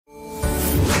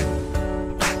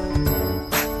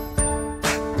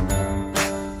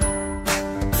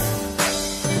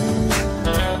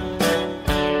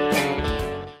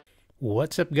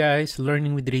What's up guys,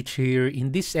 Learning with Rich here. In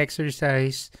this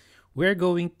exercise, we're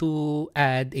going to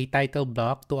add a title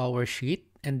block to our sheet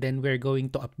and then we're going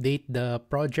to update the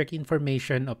project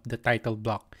information of the title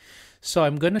block. So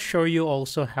I'm going to show you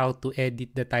also how to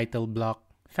edit the title block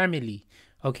family.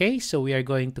 Okay, so we are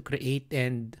going to create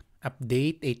and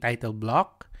update a title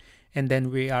block and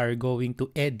then we are going to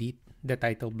edit the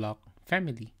title block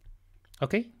family.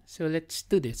 Okay, so let's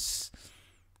do this.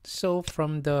 So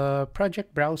from the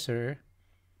project browser,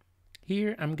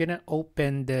 here I'm gonna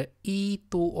open the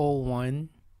E201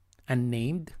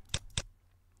 unnamed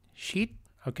sheet.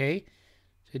 Okay,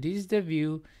 so this is the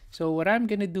view. So what I'm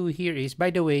gonna do here is,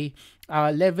 by the way,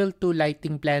 level 2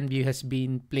 lighting plan view has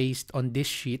been placed on this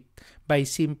sheet by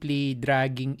simply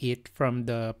dragging it from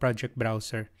the project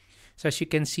browser. So as you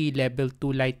can see, level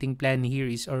 2 lighting plan here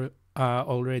is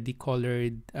already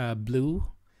colored blue,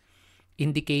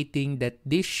 indicating that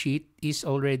this sheet is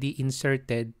already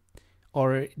inserted,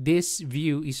 or this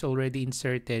view is already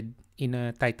inserted in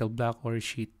a title block or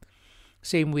sheet.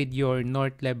 Same with your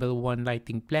North Level 1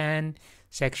 lighting plan,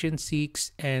 Section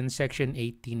 6, and Section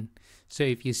 18. So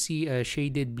if you see a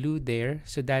shaded blue there,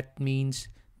 so that means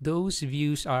those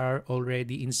views are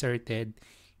already inserted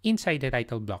inside the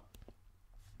title block.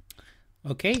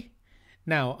 Okay?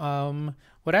 Now,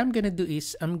 what I'm going to do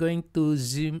is I'm going to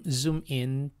zoom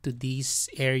in to this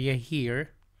area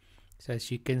here. So as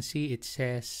you can see, it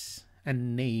says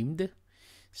unnamed.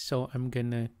 So I'm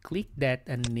going to click that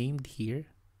unnamed here.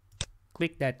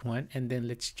 Click that one and then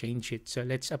let's change it. So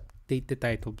let's update the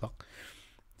title block.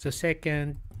 So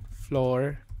second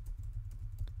floor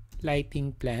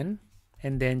lighting plan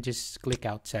and then just click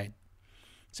outside.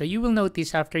 So you will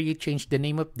notice after you change the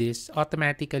name of this,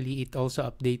 automatically it also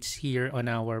updates here on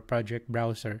our project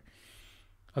browser.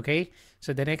 Okay,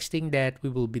 so the next thing that we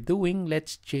will be doing,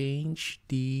 let's change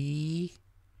the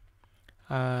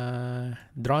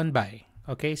drawn by.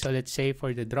 Okay, so let's say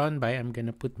for the drawn by, I'm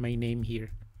gonna put my name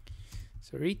here.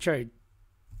 So Richard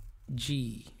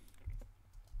G.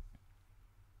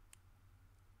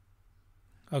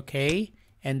 Okay.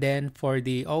 And then for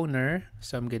the owner,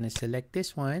 so I'm going to select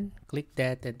this one, click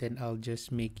that, and then I'll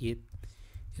just make it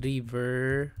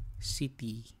River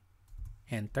City.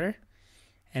 Enter.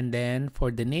 And then for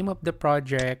the name of the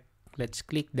project, let's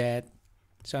click that.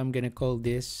 So I'm going to call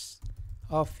this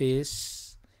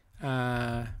Office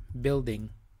Building.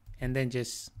 And then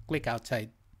just click outside.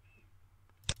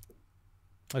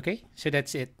 Okay, so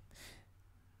that's it.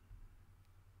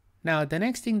 Now, the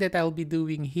next thing that I'll be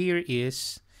doing here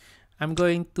is I'm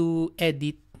going to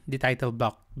edit the title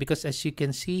block because as you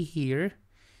can see here,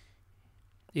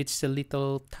 it's a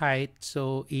little tight,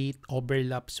 so it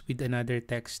overlaps with another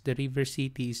text. The River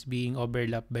City is being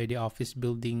overlapped by the office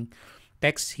building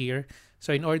text here.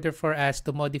 So in order for us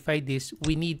to modify this,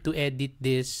 we need to edit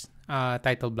this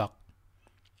title block.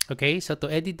 Okay, so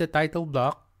to edit the title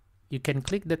block, you can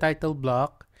click the title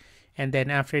block and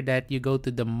then after that you go to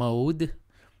the mode.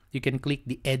 You can click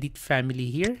the edit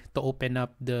family here to open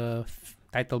up the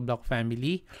title block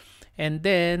family. And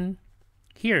then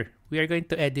here, we are going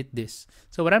to edit this.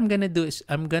 So what I'm going to do is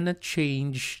I'm going to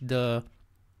change the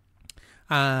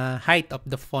height of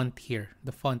the font here,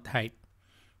 the font height.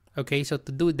 Okay, so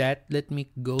to do that, let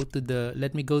me go to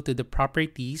the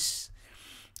properties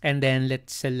and then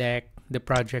let's select the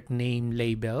project name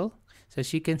label. So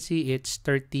as you can see, it's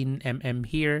 13 mm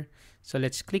here. So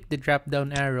let's click the drop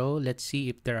down arrow. Let's see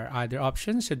if there are other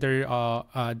options. So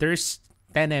there's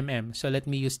 10 mm. So let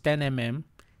me use 10 mm.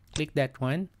 Click that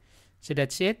one. So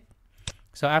that's it.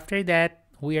 So after that,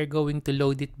 we are going to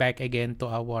load it back again to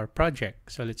our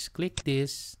project. So let's click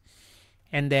this.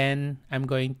 And then I'm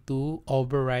going to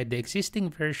override the existing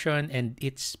version and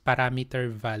its parameter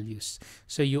values.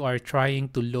 So you are trying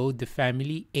to load the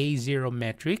family A0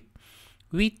 metric,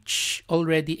 which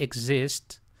already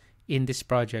exists in this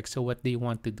project. So what do you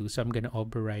want to do? So I'm going to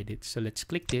override it. So let's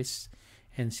click this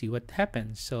and see what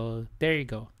happens. So there you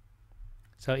go.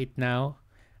 So it now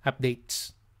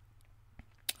updates.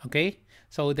 Okay.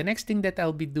 So the next thing that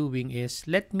I'll be doing is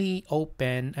let me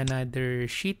open another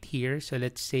sheet here. So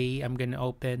let's say I'm going to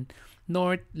open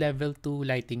North Level 2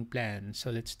 lighting plan.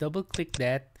 So let's double click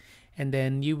that. And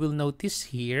then you will notice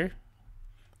here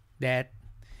that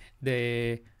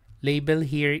the label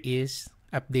here is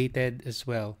updated as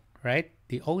well. Right?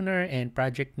 The owner and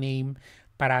project name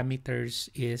parameters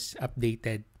is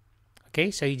updated.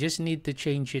 Okay, so you just need to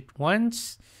change it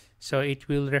once so it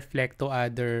will reflect to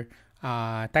other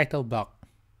title block.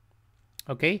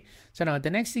 Okay, so now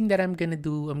the next thing that I'm gonna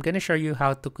do, I'm gonna show you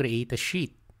how to create a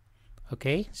sheet.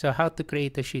 Okay, so how to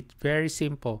create a sheet, very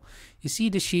simple. You see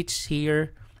the sheets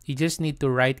here, you just need to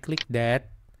right click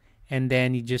that and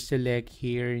then you just select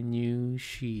here new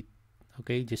sheet.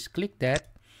 Okay, just click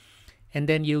that, and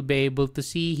then you'll be able to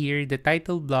see here the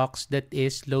title blocks that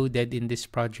is loaded in this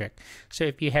project. So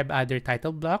if you have other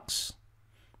title blocks,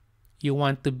 you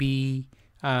want to be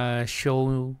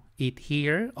show it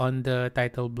here on the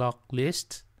title block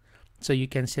list, so you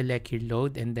can select your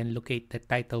load and then locate the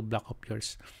title block of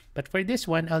yours. But for this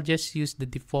one, I'll just use the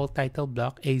default title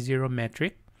block, A0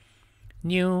 metric,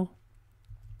 new,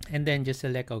 and then just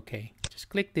select OK. Just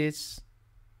click this,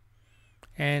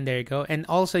 and there you go. And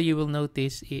also you will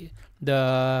notice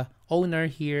the owner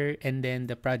here and then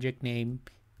the project name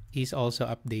is also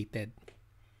updated.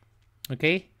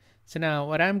 Okay, so now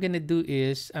what I'm gonna do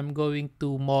is I'm going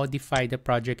to modify the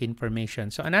project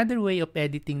information. So another way of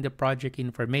editing the project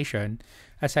information,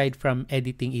 aside from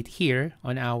editing it here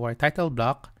on our title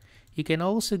block, you can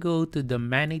also go to the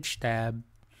Manage tab,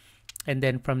 and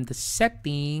then from the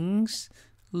settings,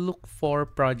 look for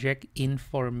project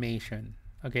information.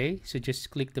 Okay, so just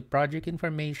click the project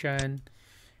information,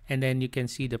 and then you can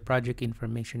see the project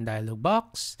information dialog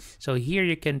box. So here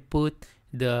you can put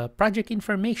the project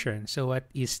information. So what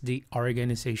is the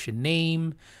organization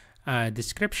name,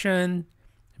 description,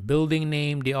 building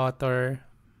name, the author,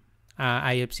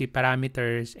 IFC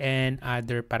parameters, and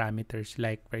other parameters,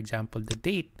 like for example the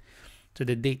date. So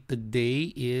the date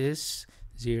today is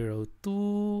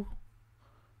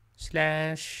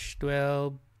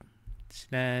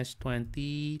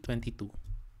 02/12/2022.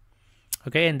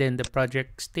 Okay, and then the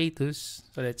project status.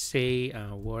 So let's say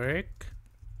work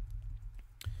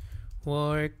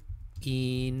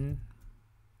in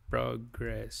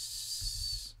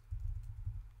progress.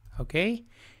 Okay,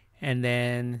 and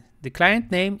then the client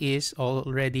name is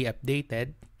already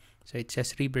updated, so it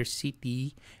says River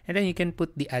City, and then you can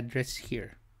put the address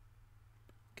here.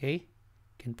 Okay,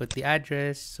 you can put the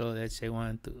address. So let's say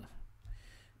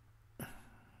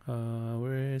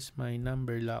where's my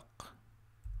number lock?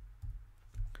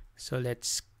 So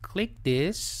let's click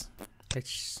this.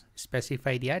 Let's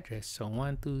specify the address. So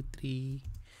 123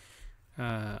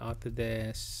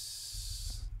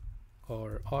 Autodesk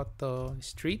or Auto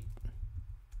Street.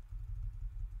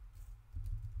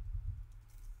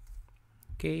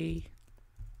 Okay,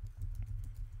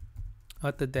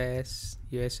 Autodesk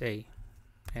USA,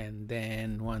 and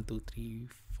then 1 2 3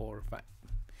 4 5.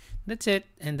 That's it.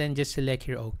 And then just select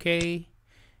here OK,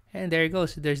 and there you go.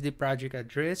 So there's the project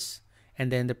address,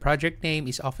 and then the project name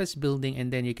is office building,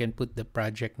 and then you can put the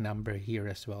project number here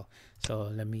as well. So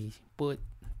let me put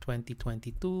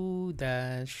 2022-01.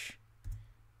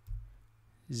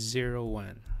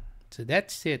 So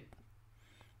that's it.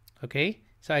 Okay,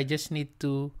 so I just need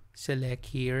to select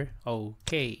here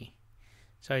OK.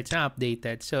 So it's not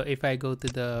updated. So if I go to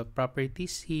the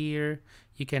properties here,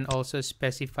 you can also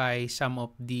specify some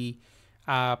of the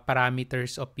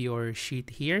parameters of your sheet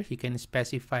here. You can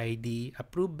specify the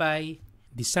approved by,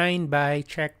 designed by,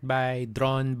 checked by,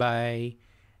 drawn by,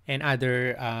 and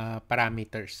other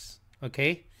parameters.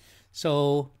 Okay,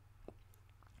 so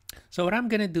what I'm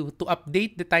gonna do to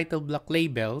update the title block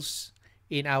labels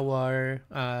in our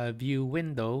view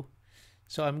window,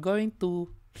 so I'm going to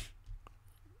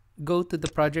go to the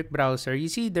project browser. You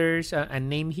see there's a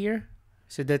name here,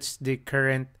 so that's the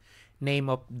current name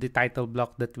of the title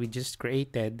block that we just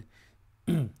created.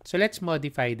 So let's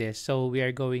modify this. So we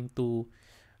are going to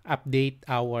update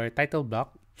our title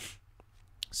block.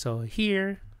 So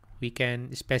here we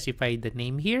can specify the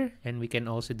name here, and we can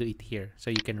also do it here.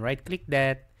 So you can right click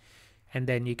that, and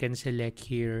then you can select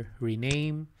here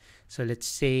rename. So let's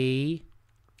say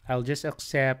I'll just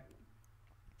accept,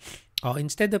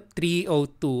 instead of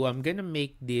 302, I'm gonna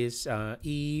make this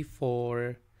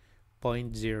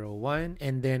E4.01,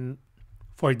 and then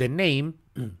for the name,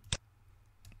 I'm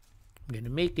gonna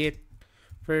make it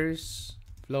first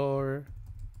floor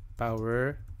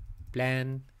power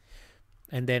plan,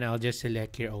 and then I'll just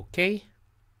select here OK.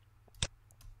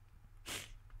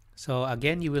 So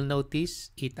again, you will notice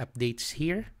it updates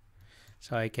here.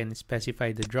 So I can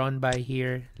specify the drawn by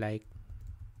here, like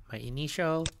my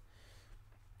initial.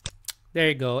 There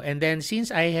you go. And then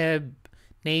since I have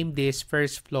named this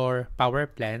first floor power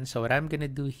plan, so what I'm gonna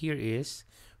do here is,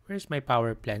 where's my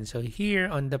power plan? So here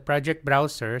on the project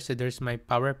browser, so there's my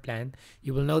power plan.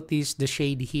 You will notice the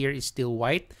shade here is still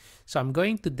white. So I'm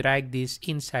going to drag this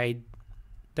inside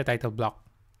the title block,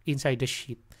 inside the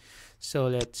sheet. So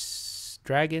let's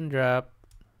drag and drop,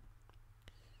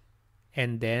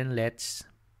 and then let's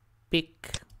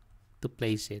pick to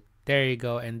place it. There you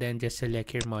go. And then just select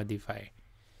here modify.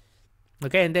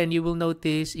 Okay, and then you will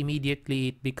notice immediately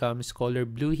it becomes color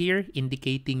blue here,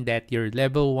 indicating that your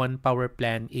level 1 power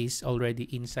plan is already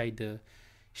inside the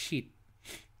sheet.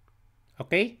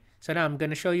 Okay, So now I'm going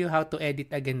to show you how to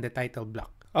edit again the title block.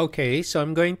 Okay, so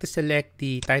I'm going to select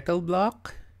the title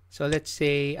block. So let's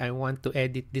say I want to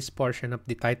edit this portion of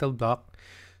the title block.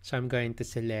 So I'm going to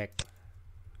select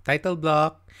title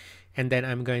block, and then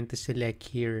I'm going to select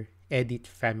here edit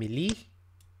family.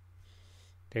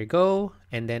 There you go.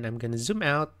 And then I'm going to zoom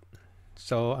out.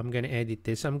 So I'm going to edit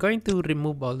this. I'm going to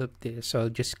remove all of this. So I'll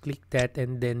just click that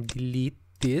and then delete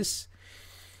this.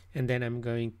 And then I'm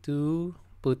going to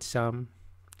put some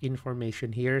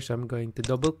information here. So I'm going to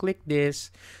double click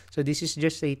this. So this is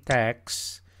just a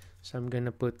text. So I'm going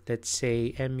to put, let's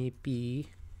say, MEP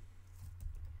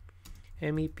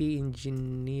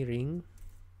engineering,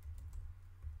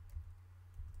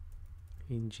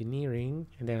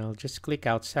 and then I'll just click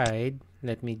outside.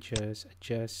 Let me just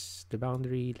adjust the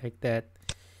boundary like that.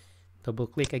 Double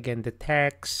click again the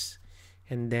text,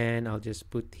 and then I'll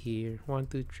just put here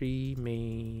 123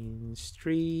 Main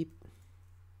Street.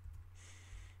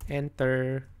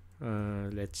 Enter.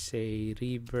 Let's say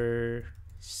River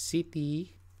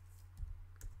City.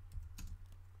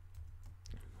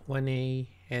 1A.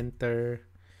 Enter.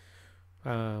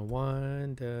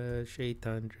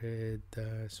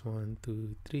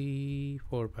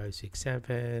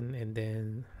 1-800-123-4567, and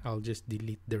then I'll just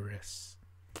delete the rest.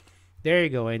 There you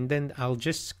go. And then I'll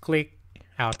just click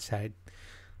outside.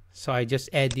 So I just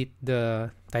edit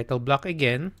the title block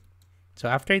again. So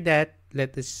after that,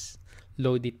 let us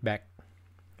load it back.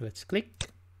 Let's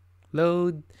click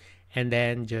load, and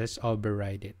then just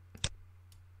override it.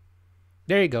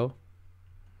 There you go.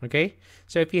 Okay,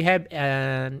 so if you have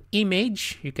an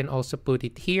image, you can also put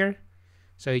it here.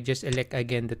 So you just select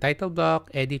again the title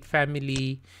block, edit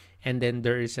family, and then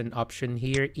there is an option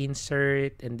here,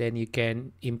 insert, and then you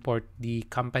can import the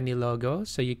company logo.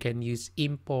 So you can use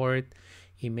import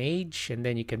image, and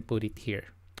then you can put it here.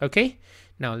 Okay,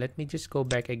 now let me just go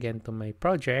back again to my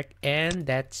project, and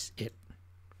that's it.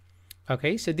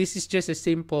 Okay, so this is just a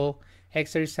simple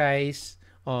exercise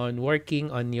on working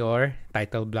on your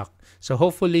title block. So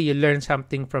hopefully you learned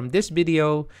something from this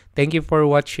video. Thank you for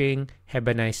watching. Have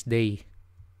a nice day.